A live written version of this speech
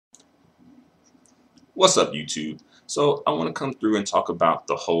What's up, YouTube? So I want to come through and talk about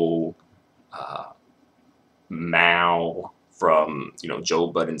the whole uh, Mal from Joe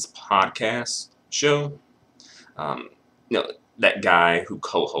Budden's podcast show. Um, that guy who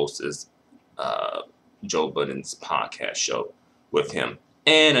co-hosts uh, Joe Budden's podcast show with him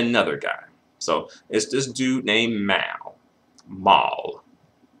and another guy. So it's this dude named Mal.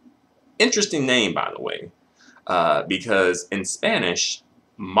 Interesting name, by the way, because in Spanish,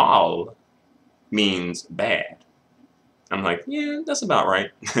 Mal means bad. I'm like, yeah, that's about right.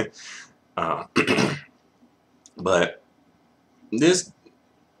 uh, but this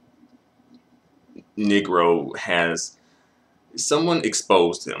Negro has someone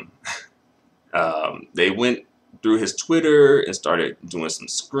exposed him. They went through his Twitter and started doing some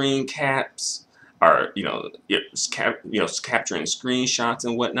screen caps, or capturing screenshots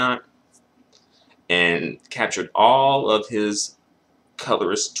and whatnot, and captured all of his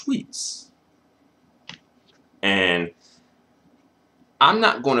Colorist tweets. And I'm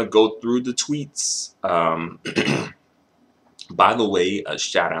not going to go through the tweets. By the way, a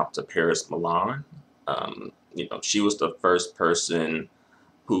shout out to Paris Milan. She was the first person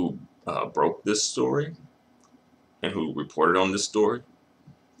who broke this story and who reported on this story.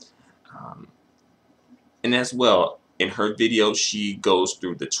 And as well, in her video, she goes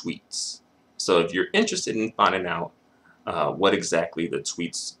through the tweets. So if you're interested in finding out what exactly the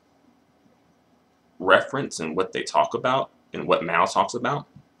tweets reference and what they talk about and what Mal talks about,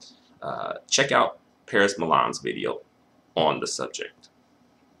 check out Paris Milan's video on the subject.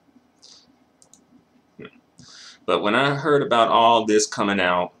 But when I heard about all this coming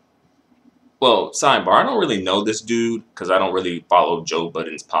out, well, sidebar, I don't really know this dude because I don't really follow Joe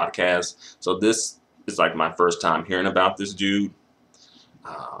Budden's podcast. So this is like my first time hearing about this dude.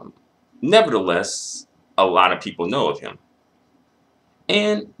 Nevertheless, a lot of people know of him.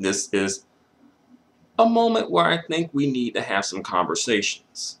 And this is a moment where I think we need to have some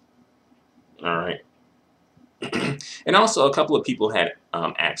conversations. All right. And also a couple of people had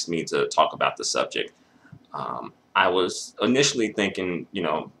asked me to talk about the subject. I was initially thinking,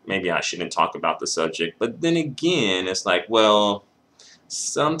 maybe I shouldn't talk about the subject. But then again, it's like, well,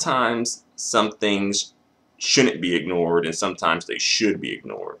 sometimes some things shouldn't be ignored and sometimes they should be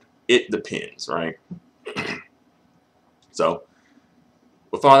ignored. It depends, right? So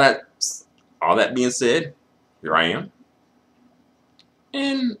with all that being said, here I am.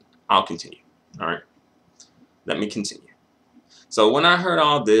 And I'll continue. All right. Let me continue. So when I heard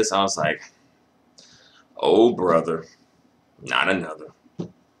all this, I was like, oh, brother, not another.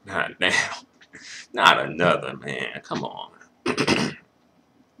 Not now. Not another, man. Come on.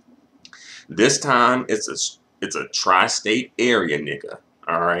 This time, it's a tri-state area, nigga.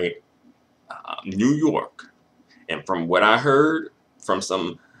 All right? New York. And from what I heard from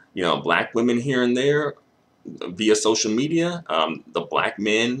some, black women here and there via social media, the black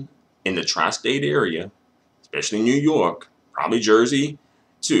men in the tri-state area, especially New York, probably Jersey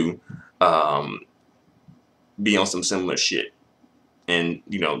too, be on some similar shit. And,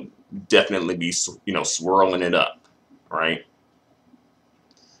 definitely be, swirling it up, right?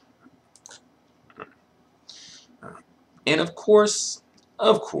 And of course,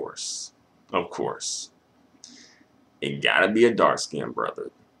 it gotta be a dark-skinned brother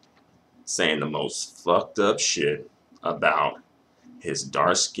saying the most fucked up shit about his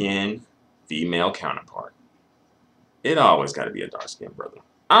dark-skinned female counterpart. It always gotta be a dark-skinned brother.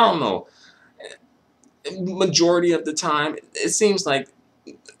 I don't know. Majority of the time, it seems like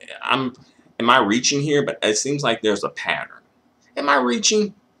am I reaching here? But it seems like there's a pattern. Am I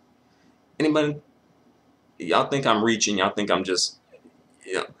reaching? Anybody? Y'all think I'm reaching? Y'all think I'm just,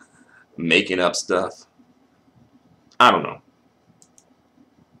 making up stuff? I don't know.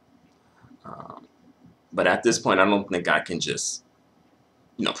 But at this point, I don't think I can just,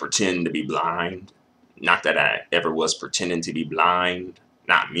 pretend to be blind. Not that I ever was pretending to be blind.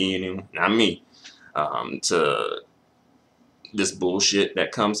 Not me, not me. To this bullshit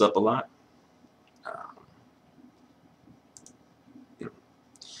that comes up a lot.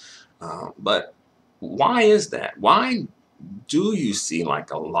 But why is that? Why do you see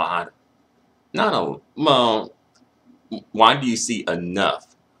like a lot, why do you see enough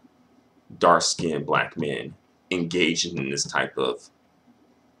dark-skinned black men engaging in this type of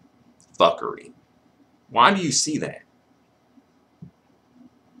fuckery? Why do you see that?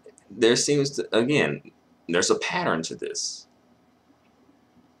 There seems to, again, there's a pattern to this.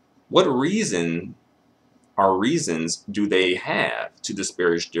 What reasons do they have to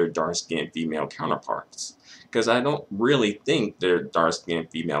disparage their dark-skinned female counterparts? Because I don't really think their dark-skinned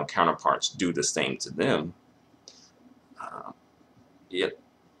female counterparts do the same to them. Yep.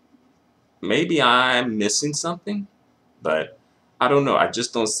 maybe I'm missing something, but I don't know. I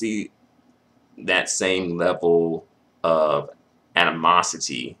just don't see that same level of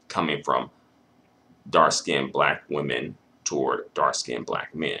animosity coming from dark-skinned black women toward dark-skinned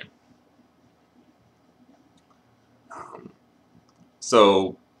black men. Um,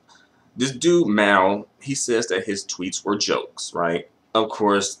 so this dude Mal, he says that his tweets were jokes, right? Of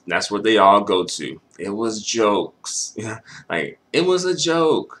course, that's what they all go to. It was jokes. Like, it was a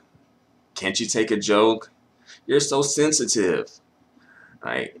joke. Can't you take a joke? You're so sensitive.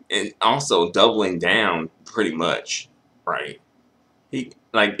 Right? And also doubling down pretty much, right? He,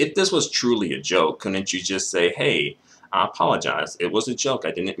 like, if this was truly a joke, couldn't you just say, "Hey, I apologize. It was a joke. I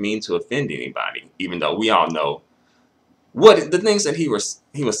didn't mean to offend anybody." Even though we all know what the things that he was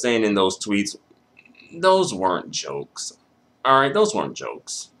saying in those tweets, those weren't jokes. All right, those weren't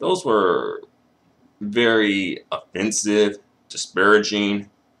jokes. Those were very offensive,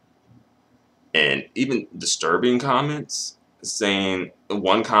 disparaging, and even disturbing comments. Saying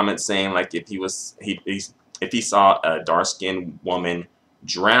one comment saying like if he saw a dark skinned woman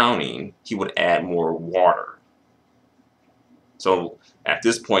drowning, he would add more water. So at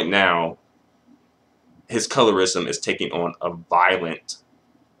this point now, his colorism is taking on a violent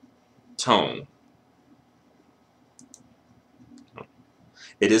tone.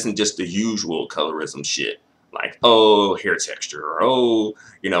 It isn't just the usual colorism shit, like, oh, hair texture, or oh,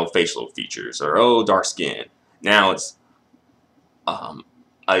 facial features, or oh, dark skin. Now it's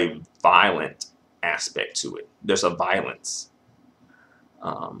a violent aspect to it. There's a violence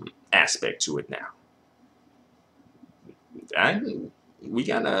aspect to it now. We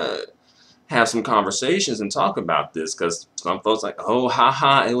gotta have some conversations and talk about this, because some folks like, oh,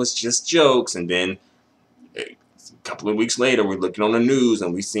 haha, it was just jokes, and then a couple of weeks later we're looking on the news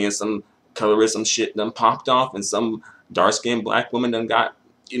and we seeing some colorism shit done popped off, and some dark-skinned black woman done got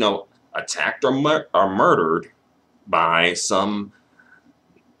attacked or murdered by some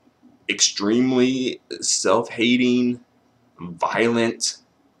extremely self-hating, violent,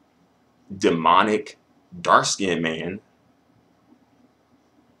 demonic dark-skinned man,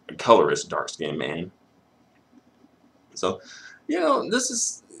 a colorist dark-skinned man. So,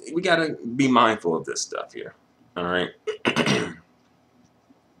 we gotta be mindful of this stuff here. All right.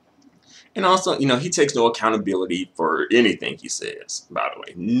 And also, he takes no accountability for anything he says, by the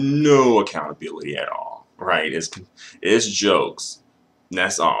way. No accountability at all. Right? It's jokes.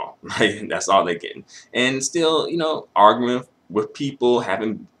 That's all. Right? That's all they're getting. And still, arguing with people,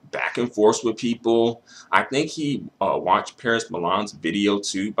 having back and forth with people. I think he watched Paris Milan's video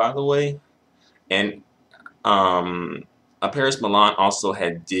too, by the way. And Paris Milan also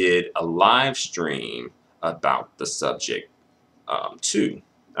did a live stream about the subject too.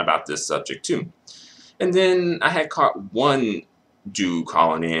 About this subject too. And then I had caught one dude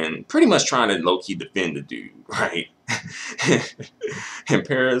calling in, pretty much trying to low-key defend the dude, right? And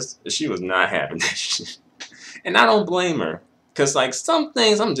Paris, she was not having that shit. And I don't blame her. Because, like, some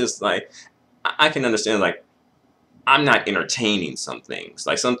things I'm just like, I can understand, like, I'm not entertaining some things.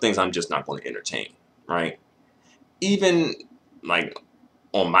 Like, some things I'm just not going to entertain, right? Even, like,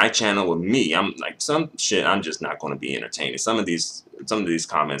 on my channel with me, I'm like, some shit I'm just not going to be entertaining. Some of these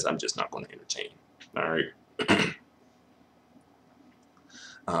comments I'm just not going to entertain. All right.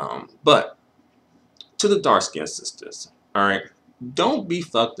 But to the dark skinned sisters, all right, don't be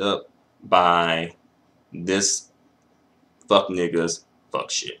fucked up by this fuck niggas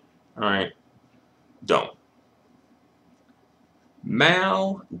fuck shit. All right, don't.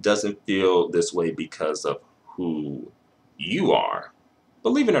 Mal doesn't feel this way because of who you are.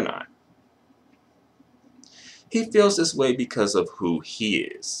 Believe it or not. He feels this way because of who he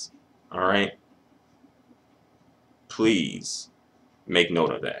is. All right? Please make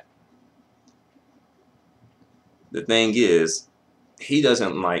note of that. The thing is, he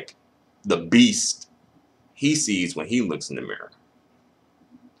doesn't like the beast he sees when he looks in the mirror.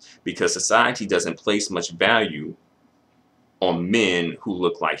 Because society doesn't place much value on men who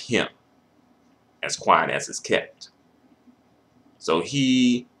look like him, as quiet as it's kept. So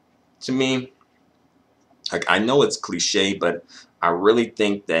to me, like, I know it's cliche, but I really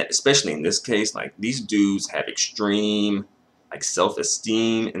think that, especially in this case, like, these dudes have extreme, like,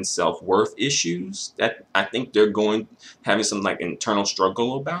 self-esteem and self-worth issues that I think they're having some, like, internal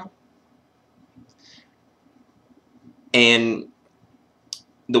struggle about. And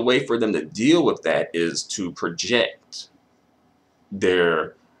the way for them to deal with that is to project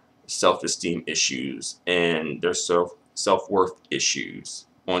their self-esteem issues and their self-worth issues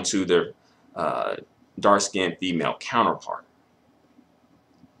onto their dark-skinned female counterpart.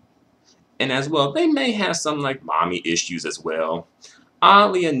 And as well, they may have some, like, mommy issues as well.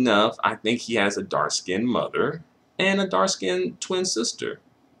 Oddly enough, I think he has a dark-skinned mother and a dark-skinned twin sister.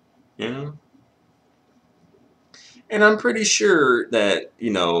 You know, and I'm pretty sure that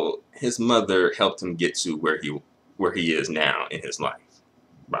his mother helped him get to where he is now in his life.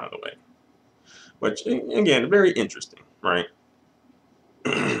 By the way, which again, very interesting, right?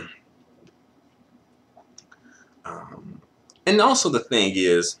 um, and also the thing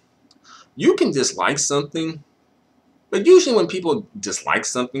is, you can dislike something, but usually when people dislike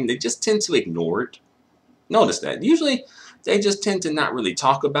something, they just tend to ignore it. Notice that. Usually, they just tend to not really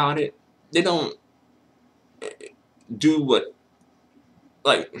talk about it. They don't do what,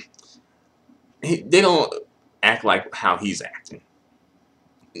 like, they don't act like how he's acting.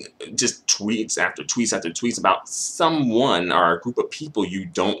 Just tweets after tweets after tweets about someone or a group of people you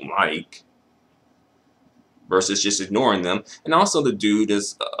don't like versus just ignoring them. And also, the dude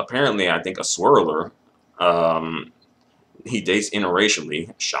is apparently, I think, a swirler. Um, he dates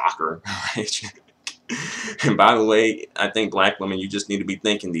interracially. Shocker. Right? And by the way, I think black women, you just need to be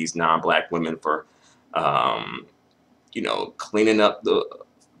thanking these non-black women for, um, cleaning up the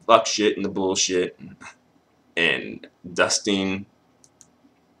fuck shit and the bullshit and dusting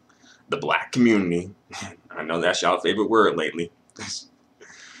the black community. I know that's y'all favorite word lately.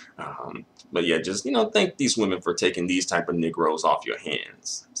 But yeah, just thank these women for taking these type of Negroes off your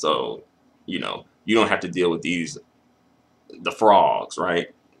hands. So you don't have to deal with the frogs,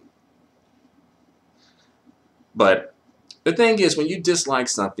 right? But the thing is, when you dislike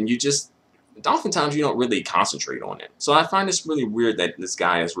something, oftentimes you don't really concentrate on it. So I find this really weird that this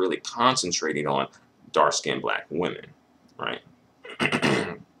guy is really concentrating on dark-skinned black women, right?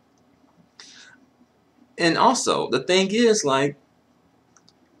 And also, the thing is, like,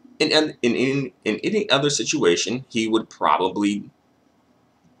 in any other situation, he would probably,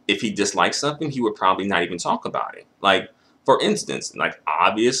 if he dislikes something, he would probably not even talk about it. Like, for instance, like,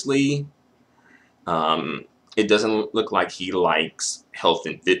 obviously, it doesn't look like he likes health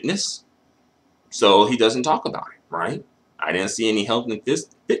and fitness, so he doesn't talk about it, right? I didn't see any health and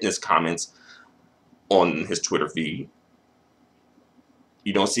fitness comments on his Twitter feed.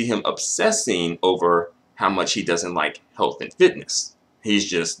 You don't see him obsessing over how much he doesn't like health and fitness. He's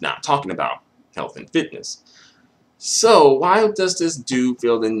just not talking about health and fitness. So why does this dude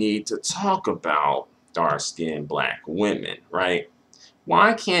feel the need to talk about dark-skinned black women, right?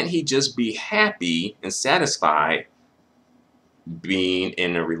 Why can't he just be happy and satisfied being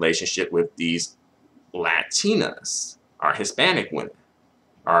in a relationship with these Latinas or Hispanic women?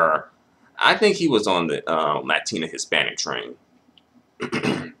 Or I think he was on the Latina Hispanic train.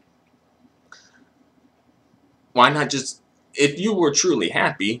 Why not just, if you were truly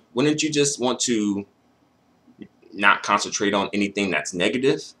happy, wouldn't you just want to not concentrate on anything that's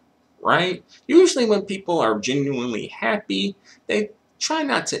negative, right? Usually when people are genuinely happy, they try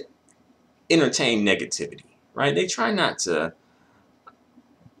not to entertain negativity, right? They try not to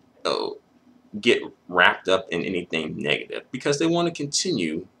get wrapped up in anything negative because they want to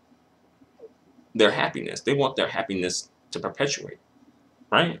continue their happiness. They want their happiness to perpetuate,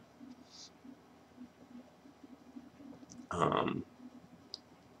 right?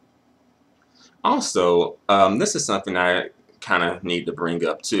 Also, this is something I kind of need to bring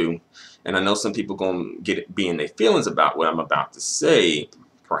up too, and I know some people gonna be in their feelings about what I'm about to say,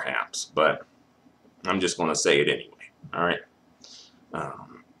 perhaps, but I'm just gonna say it anyway. All right.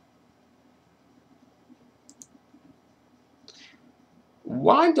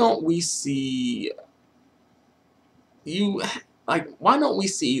 Why don't we see why don't we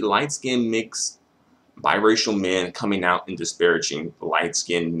see light-skinned mixed biracial men coming out and disparaging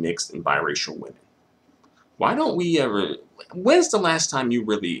light-skinned mixed and biracial women? Why don't we ever? When's the last time you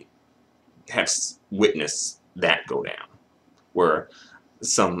really have witnessed that go down, where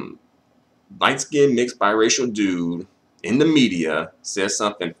some light-skinned mixed biracial dude in the media says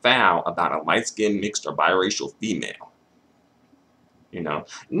something foul about a light-skinned mixed or biracial female?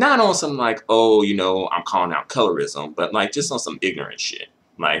 Not on some like, oh, I'm calling out colorism, but like just on some ignorant shit.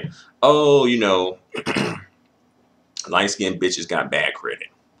 Like, oh, light-skinned bitches got bad credit.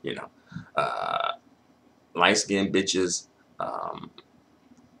 Light-skinned bitches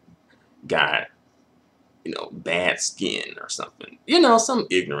got, bad skin or something. Some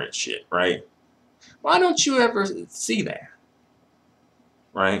ignorant shit, right? Why don't you ever see that?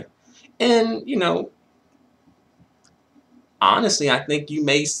 Right? And, honestly, I think you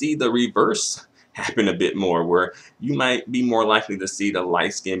may see the reverse happen a bit more, where you might be more likely to see the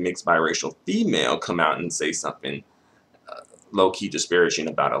light-skinned mixed biracial female come out and say something low-key disparaging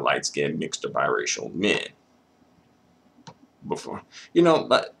about a light-skinned mixed or biracial men before.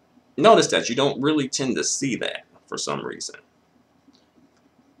 But notice that you don't really tend to see that for some reason.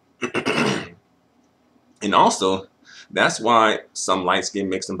 And also, that's why some light-skinned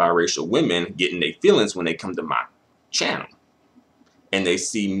mixed and biracial women get in their feelings when they come to my channel and they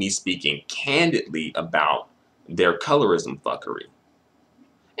see me speaking candidly about their colorism fuckery.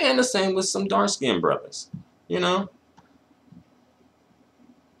 And the same with some dark-skinned brothers, you know?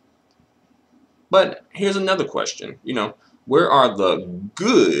 But here's another question, where are the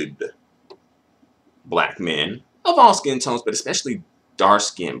good black men of all skin tones, but especially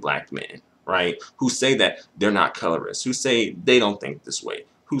dark-skinned black men, right? Who say that they're not colorists, who say they don't think this way,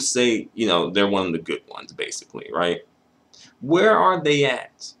 who say, they're one of the good ones, basically, right? Where are they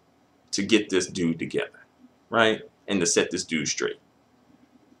at to get this dude together, right? And to set this dude straight,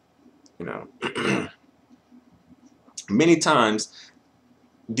 Many times,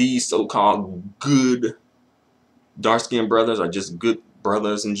 these so-called good dark-skinned brothers are just good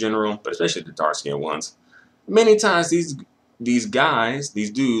brothers in general, but especially the dark-skinned ones. Many times these guys, these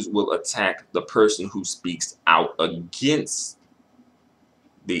dudes will attack the person who speaks out against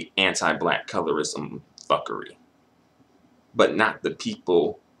the anti-black colorism fuckery, but not the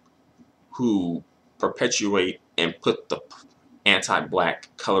people who perpetuate and put the anti-black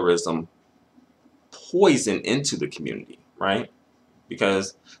colorism poison into the community, right?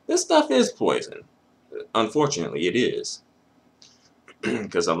 Because this stuff is poison. Unfortunately, it is.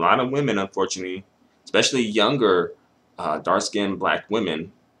 Because a lot of women, unfortunately, especially younger dark-skinned black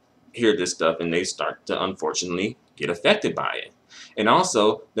women, hear this stuff and they start to unfortunately get affected by it. And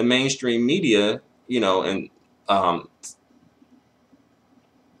also the mainstream media, and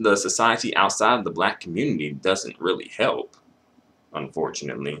the society outside of the black community doesn't really help,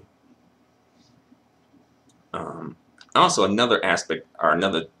 unfortunately. Also, another aspect or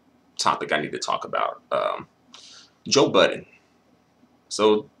another topic I need to talk about, Joe Budden.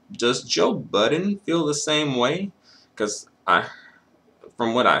 So does Joe Budden feel the same way? Because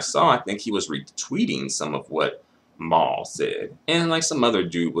from what I saw, I think he was retweeting some of what Maul said, and like some other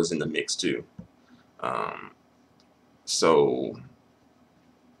dude was in the mix too. So,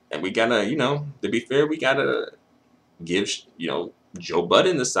 and we gotta, to be fair, we gotta give, Joe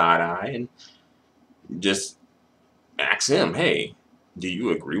Budden the side eye and just ask him, hey, do you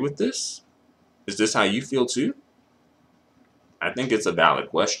agree with this? Is this how you feel too? I think it's a valid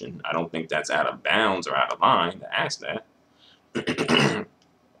question. I don't think that's out of bounds or out of line to ask that.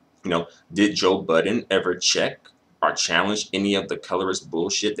 Did Joe Budden ever check or challenge any of the colorist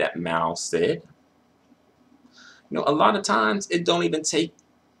bullshit that Mao said? A lot of times it don't even take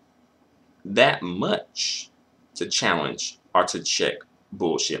that much to challenge or to check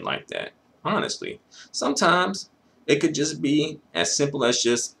bullshit like that. Honestly, sometimes it could just be as simple as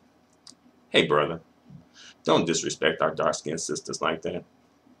just, hey brother, don't disrespect our dark-skinned sisters like that.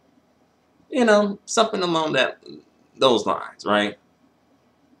 Something along those lines, right?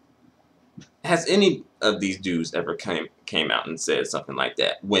 Has any of these dudes ever came out and said something like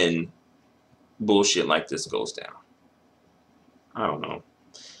that when bullshit like this goes down? I don't know.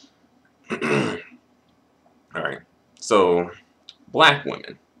 All right. So, black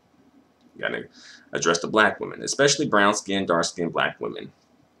women. You gotta address the black women, especially brown-skinned, dark-skinned black women.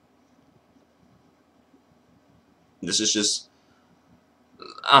 This is just,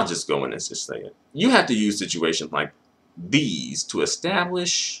 I'll just go in and just say it. You have to use situations like these to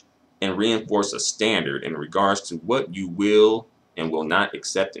establish and reinforce a standard in regards to what you will and will not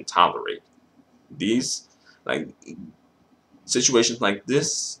accept and tolerate. These, like, situations like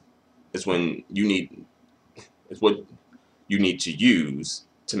this is when is what you need to use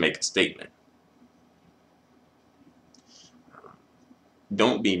to make a statement.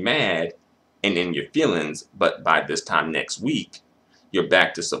 Don't be mad and in your feelings, but by this time next week, you're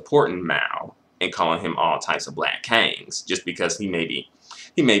back to supporting Mao and calling him all types of black kangs just because he maybe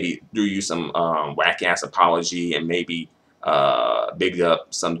threw you some whack ass apology and maybe bigged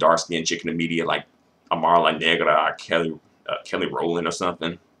up some dark skinned chick in the media like Amarla Negra or Kelly Rowland or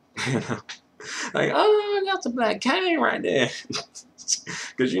something. Like, oh, that's a black kang right there.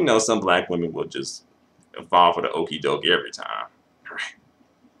 Because some black women will just fall for the okie dokie every time.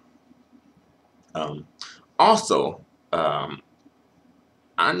 Also,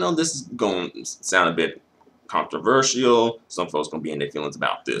 I know this is going to sound a bit controversial. Some folks going to be in their feelings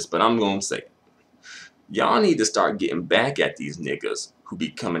about this, but I'm going to say it. Y'all need to start getting back at these niggas who be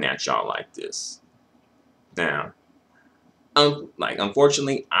coming at y'all like this. Now,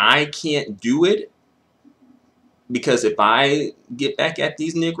 unfortunately, I can't do it because if I get back at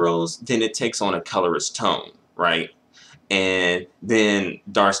these Negroes, then it takes on a colorist tone, right? And then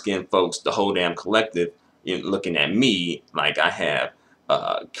dark-skinned folks, the whole damn collective, looking at me like I have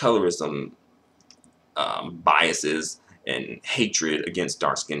colorism biases and hatred against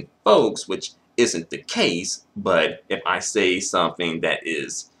dark-skinned folks, which isn't the case, but if I say something that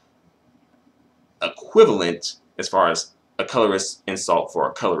is equivalent as far as a colorist insult for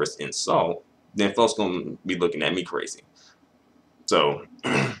a colorist insult, then folks gonna be looking at me crazy. So,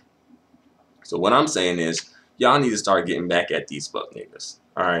 so what I'm saying is, y'all need to start getting back at these fuck niggas.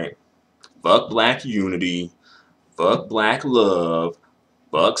 All right, fuck black unity, fuck black love,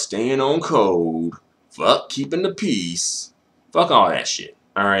 fuck staying on code, fuck keeping the peace, fuck all that shit.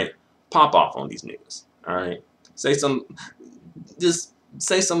 All right, pop off on these niggas. All right, just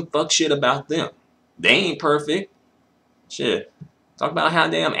say some fuck shit about them. They ain't perfect. Shit, talk about how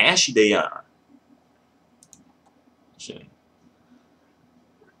damn ashy they are. Shit,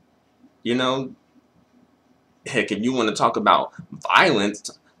 you know, heck, if you want to talk about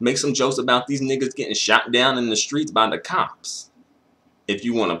violence, make some jokes about these niggas getting shot down in the streets by the cops. If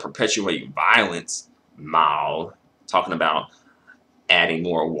you want to perpetuate violence, Mal, talking about adding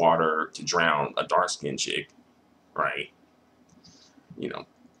more water to drown a dark-skinned chick, right? You know,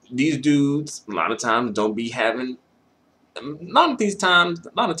 these dudes a lot of times don't be having. A lot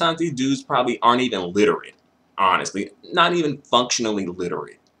of times these dudes probably aren't even literate. Honestly, not even functionally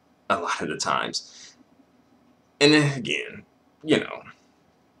literate. A lot of the times, and then again, you know,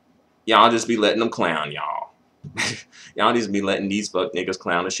 y'all just be letting them clown y'all. Y'all just be letting these fuck niggas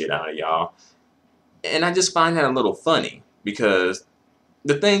clown the shit out of y'all. And I just find that a little funny because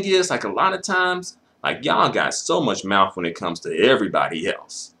the thing is, like, a lot of times, like, y'all got so much mouth when it comes to everybody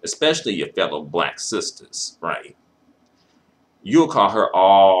else, especially your fellow black sisters, right? You'll call her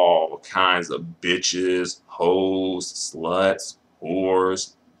all kinds of bitches, hoes, sluts,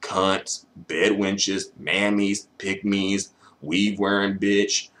 whores, cunts, bedwenches, mammies, pygmies, weave-wearing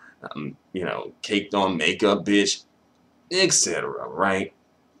bitch, you know, caked on makeup bitch, etc., right?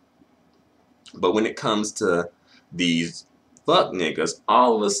 But when it comes to these fuck niggas,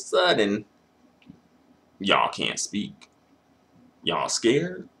 all of a sudden, y'all can't speak. Y'all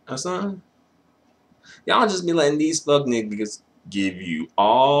scared or something? Y'all just be letting these fuck niggas give you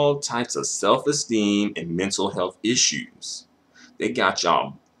all types of self-esteem and mental health issues. They got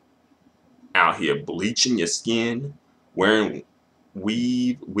y'all out here bleaching your skin, wearing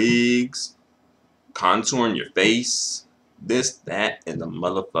wigs, contouring your face, this, that, and the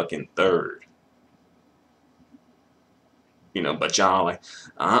motherfucking third. You know, but y'all like,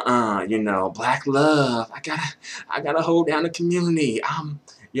 you know, black love. I gotta hold down the community. I'm,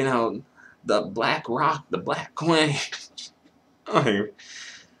 you know, the black rock, the black queen. Alright,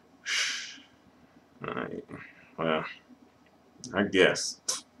 well, I guess.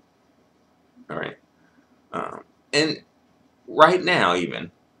 Alright. And right now,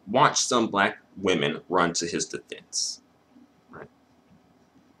 even, watch some black women run to his defense. Right?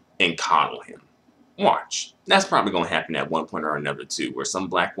 And coddle him. Watch. That's probably going to happen at one point or another, too, where some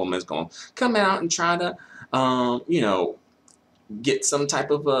black woman is going to come out and try to, you know, get some type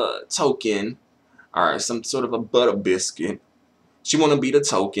of a token or some sort of a butter biscuit. She want to be the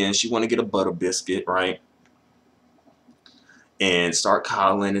token. She want to get a butter biscuit, right? And start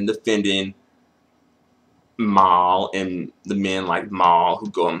coddling and defending Mal and the men like Mal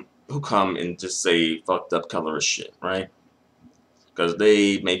who come and just say fucked up colorist shit, right? Because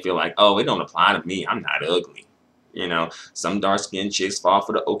they may feel like, oh, it don't apply to me. I'm not ugly. You know, some dark-skinned chicks fall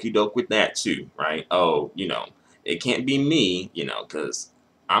for the okie doke with that too, right? Oh, you know, it can't be me, you know, because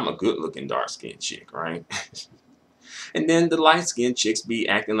I'm a good-looking dark-skinned chick, right? And then the light-skinned chicks be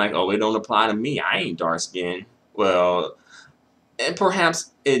acting like, oh, it don't apply to me. I ain't dark-skinned. Well, and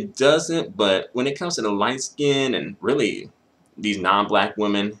perhaps it doesn't, but when it comes to the light skin and really these non-black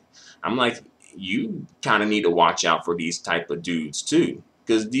women, I'm like, you kind of need to watch out for these type of dudes too.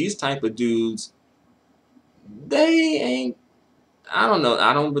 Because these type of dudes, they ain't, I don't know,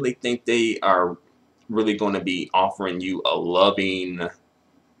 I don't really think they are really going to be offering you a loving,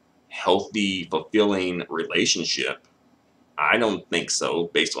 healthy, fulfilling relationship. I don't think so,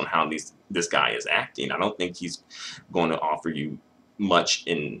 based on how this guy is acting. I don't think he's going to offer you much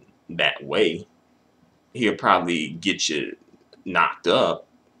in that way. He'll probably get you knocked up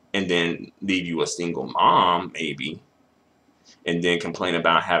and then leave you a single mom, maybe, and then complain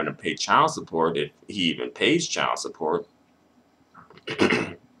about having to pay child support if he even pays child support,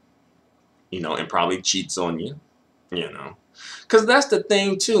 you know, and probably cheats on you, you know. Because that's the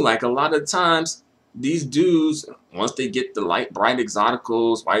thing, too. Like, a lot of times, these dudes, once they get the light, bright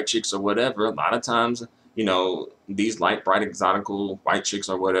exoticals, white chicks or whatever, a lot of times, you know, these light, bright exotical white chicks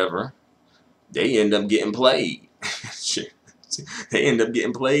or whatever, they end up getting played. They end up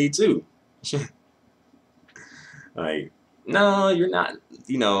getting played, too. Like, no, you're not,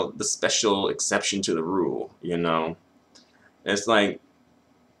 you know, the special exception to the rule, you know. It's like,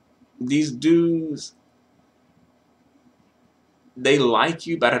 these dudes, they like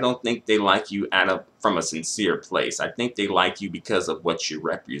you, but I don't think they like you from a sincere place. I think they like you because of what you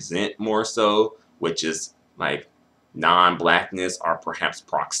represent more so, which is like non-blackness or perhaps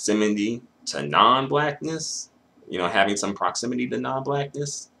proximity to non-blackness. You know, having some proximity to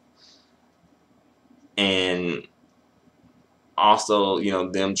non-blackness, and also, you know,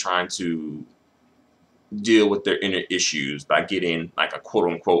 them trying to deal with their inner issues by getting like a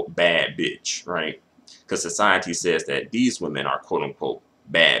quote unquote bad bitch, right? Because society says that these women are quote unquote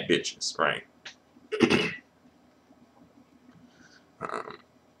bad bitches, right? um,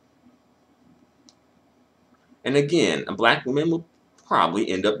 and again, a black woman will probably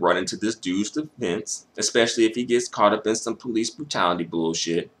end up running to this dude's defense, especially if he gets caught up in some police brutality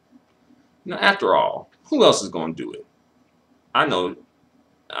bullshit. You know, after all, who else is going to do it? I know,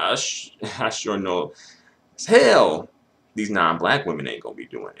 I sure know as hell these non-black women ain't going to be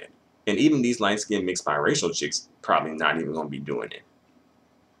doing it. And even these light-skinned mixed biracial chicks probably not even going to be doing it.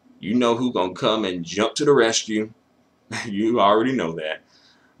 You know who going to come and jump to the rescue. You already know that.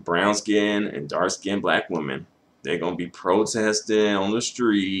 Brown skin and dark skinned black women. They're going to be protesting on the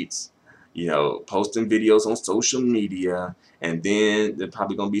streets, you know, posting videos on social media. And then there's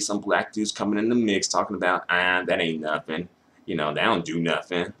probably going to be some black dudes coming in the mix talking about, that ain't nothing. You know, they don't do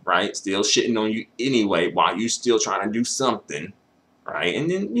nothing, right? Still shitting on you anyway while you still trying to do something, right? And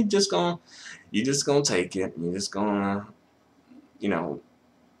then you're just gonna take it. You're just gonna, you know,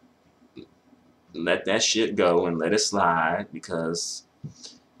 let that shit go and let it slide because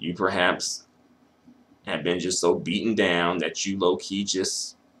you perhaps have been just so beaten down that you low-key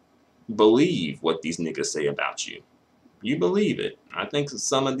just believe what these niggas say about you. You believe it. I think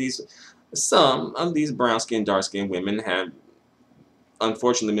some of these brown skin, dark skin women have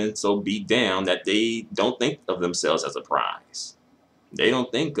unfortunately been so beat down that they don't think of themselves as a prize. They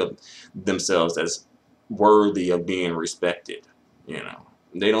don't think of themselves as worthy of being respected. You know,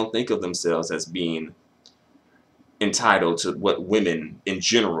 they don't think of themselves as being entitled to what women in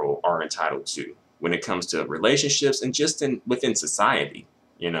general are entitled to when it comes to relationships and just within society.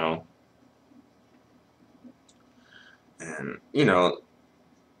 You know, and you know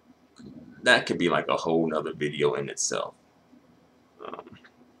that could be like a whole nother video in itself.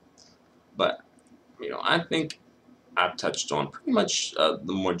 But you know, I think I've touched on pretty much the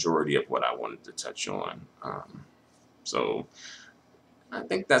majority of what I wanted to touch on. So I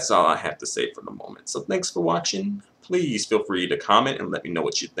think that's all I have to say for the moment. So thanks for watching. Please feel free to comment and let me know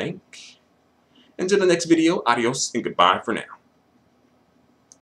what you think. Until the next video, adios and goodbye for now.